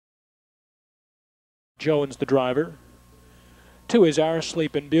Jones the driver. 2 is Our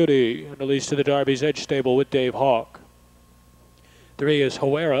Sleeping Beauty, and released to the Derby's Edge stable with Dave Hawk. 3 is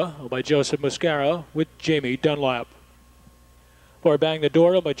HAWERA, by Joseph Muscara with Jamie Dunlap. 4, Bang the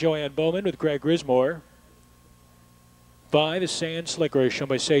Door, by Joanne Bowman with Greg Grismore. 5 is Sand Slickerish,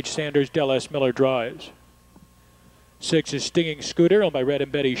 by Sage Sanders, Del S. Miller drives. 6 is Stinging Scooter, owned by Red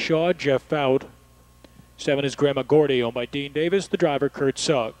and Betty Shaw, Jeff Fout. 7 is Grandma Gordy, owned by Dean Davis, the driver Kurt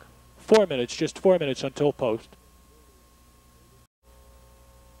Sugg. 4 minutes, just 4 minutes until post.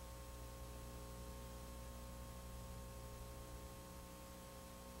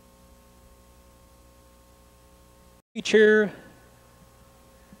 Feature,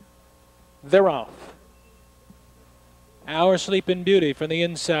 they're off. Our Sleeping Beauty from the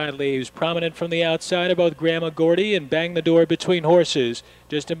inside leaves. Prominent from the outside are both Grandma Gordy and Bang the Door between horses.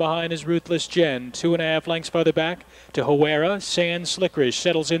 Just in behind is Ruthless Jen. 2.5 lengths farther back to HAWERA. Sand Slickerish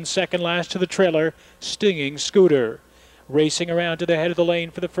settles in second last to the trailer, Stinging Scooter. Racing around to the head of the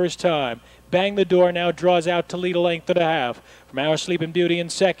lane for the first time. Bang the Door now draws out to lead a length and a half. From Our Sleeping Beauty in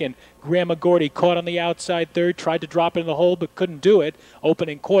second. Grandma Gordy caught on the outside third. Tried to drop it in the hole but couldn't do it.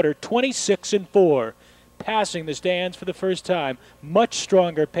 Opening quarter, 26-4. Passing the stands for the first time. Much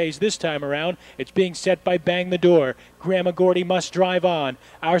stronger pace this time around. It's being set by Bang the Door. Grandma Gordy must drive on.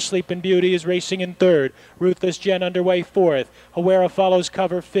 Our Sleeping Beauty is racing in third. Ruthless Jen underway fourth. HAWERA follows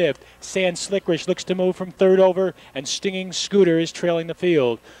cover fifth. Sand Slickerish looks to move from third over, and Stinging Scooter is trailing the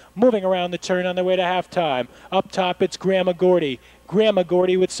field. Moving around the turn on their way to halftime. Up top, it's Grandma Gordy. Grandma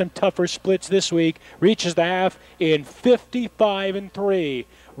Gordy with some tougher splits this week reaches the half in 55-3.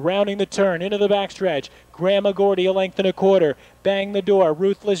 Rounding the turn into the backstretch. Grandma Gordy a length and a quarter. Bang the Door.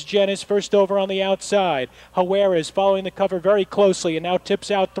 Ruthless Jen is first over on the outside. HAWERA is following the cover very closely and now tips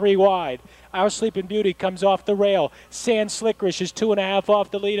out 3 wide. Our Sleeping Beauty comes off the rail. Sand Slickerish is 2.5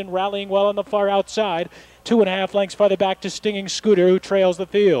 off the lead and rallying well on the far outside. 2.5 lengths farther back to Stinging Scooter, who trails the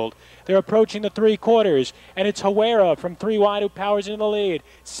field. They're approaching the 3/4, and it's HAWERA from 3 wide who powers in the lead.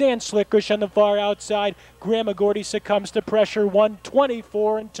 Sand Slickerish on the far outside. Grandma Gordy succumbs to pressure,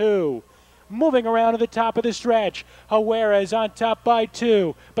 124-2. Moving around to the top of the stretch. HAWERA is on top by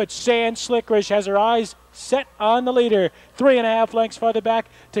 2, but Sand Slickerish has her eyes set on the leader. 3.5 lengths farther back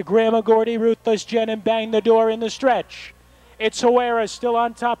to Grandma Gordy, Ruthless Jen, and Bang the Door in the stretch. It's HAWERA still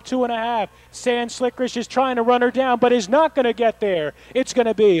on top, 2.5. Sand Slickerish is trying to run her down, but is not going to get there. It's going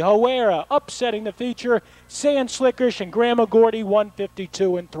to be HAWERA upsetting the feature. Sand Slickerish and Grandma Gordy,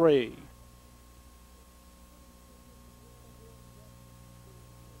 152-3.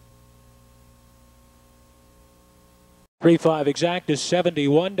 $3.5 exact is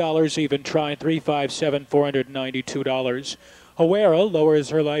 $71 even. Try 357 $492. HAWERA lowers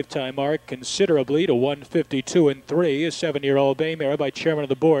her lifetime mark considerably to 152-3. A 7-year-old bay mare by chairman of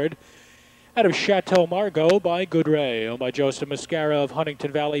the board. Out of Chateau Margaux by Goodray. Owned by Joseph Muscara of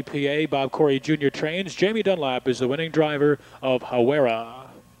Huntington Valley, PA. Bob Corey Jr. trains. Jamie Dunlap is the winning driver of HAWERA.